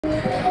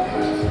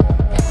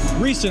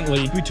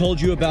Recently, we told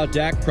you about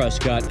Dak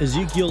Prescott,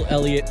 Ezekiel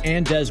Elliott,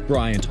 and Dez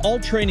Bryant all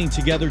training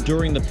together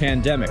during the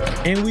pandemic.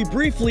 And we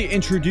briefly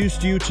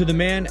introduced you to the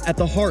man at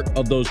the heart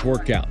of those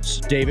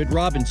workouts, David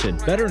Robinson,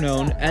 better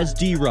known as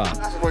D-Rob.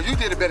 Well, you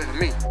did it better than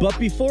me. But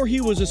before he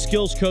was a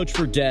skills coach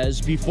for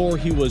Dez, before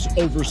he was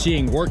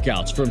overseeing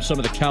workouts from some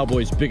of the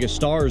Cowboys' biggest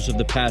stars of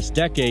the past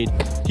decade,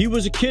 he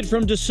was a kid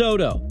from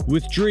Desoto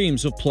with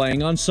dreams of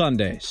playing on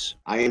Sundays.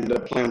 I ended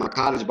up playing my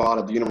college ball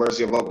at the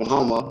University of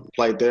Oklahoma.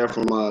 Played there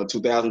from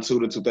 2002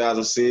 to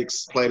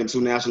 2006. Played in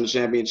 2 national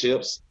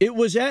championships. It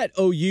was at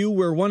OU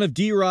where one of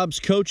D-Rob's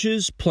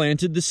coaches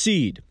planted the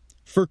seed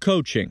for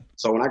coaching.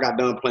 So when I got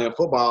done playing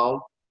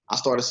football, I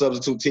started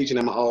substitute teaching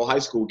at my old high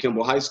school,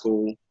 Kimball High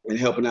School, and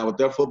helping out with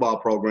their football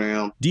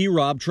program.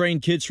 D-Rob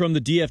trained kids from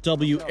the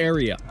DFW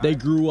area. They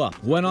grew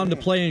up, went on to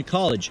play in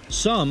college,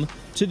 some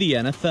to the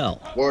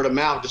NFL. Word of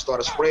mouth just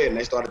started spreading.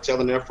 They started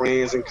telling their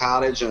friends in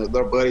college and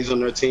their buddies on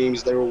their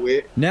teams they were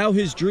with. Now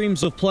his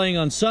dreams of playing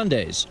on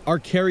Sundays are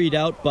carried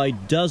out by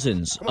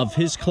dozens of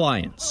his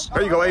clients.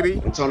 There you go,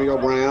 AB. Antonio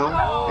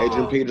Brown,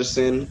 Adrian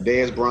Peterson,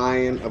 Dez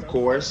Bryant, of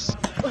course,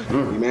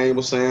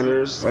 Emmanuel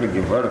Sanders, Way to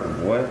get vertical,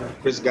 boy.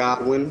 Chris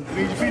Godwin,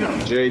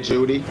 Jerry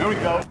Judy,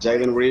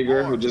 Jalen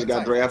Rieger, who just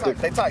got drafted.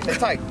 They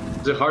tight.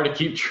 Is it hard to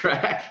keep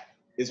track?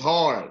 It's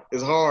hard.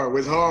 It's hard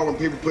when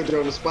people put you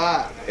on the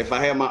spot. If I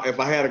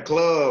had a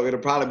club,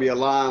 it'd probably be a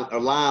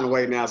line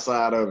waiting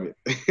outside of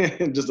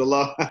it. Just a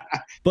line.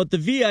 But the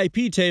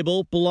VIP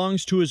table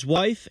belongs to his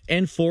wife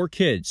and 4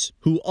 kids,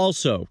 who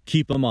also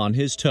keep him on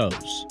his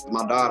toes.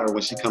 My daughter,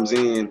 when she comes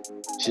in,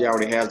 she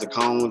already has the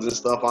cones and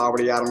stuff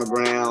already out on the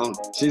ground.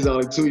 She's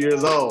only 2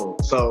 years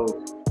old,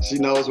 so she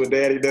knows what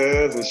Daddy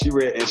does, and she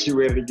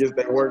ready to get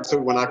that work too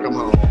when I come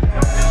home.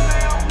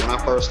 When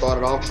I first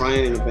started off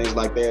training and things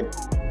like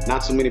that,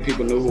 not too many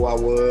people knew who I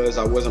was.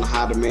 I wasn't a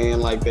high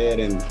demand like that,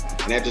 and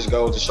that just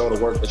goes to show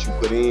the work that you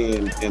put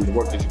in and the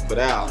work that you put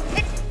out,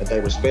 that they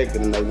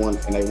respected and they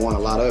want a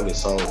lot of it.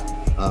 So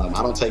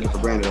I don't take it for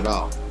granted at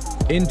all.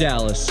 In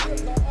Dallas,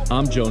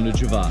 I'm Jonah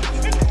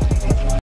Javad.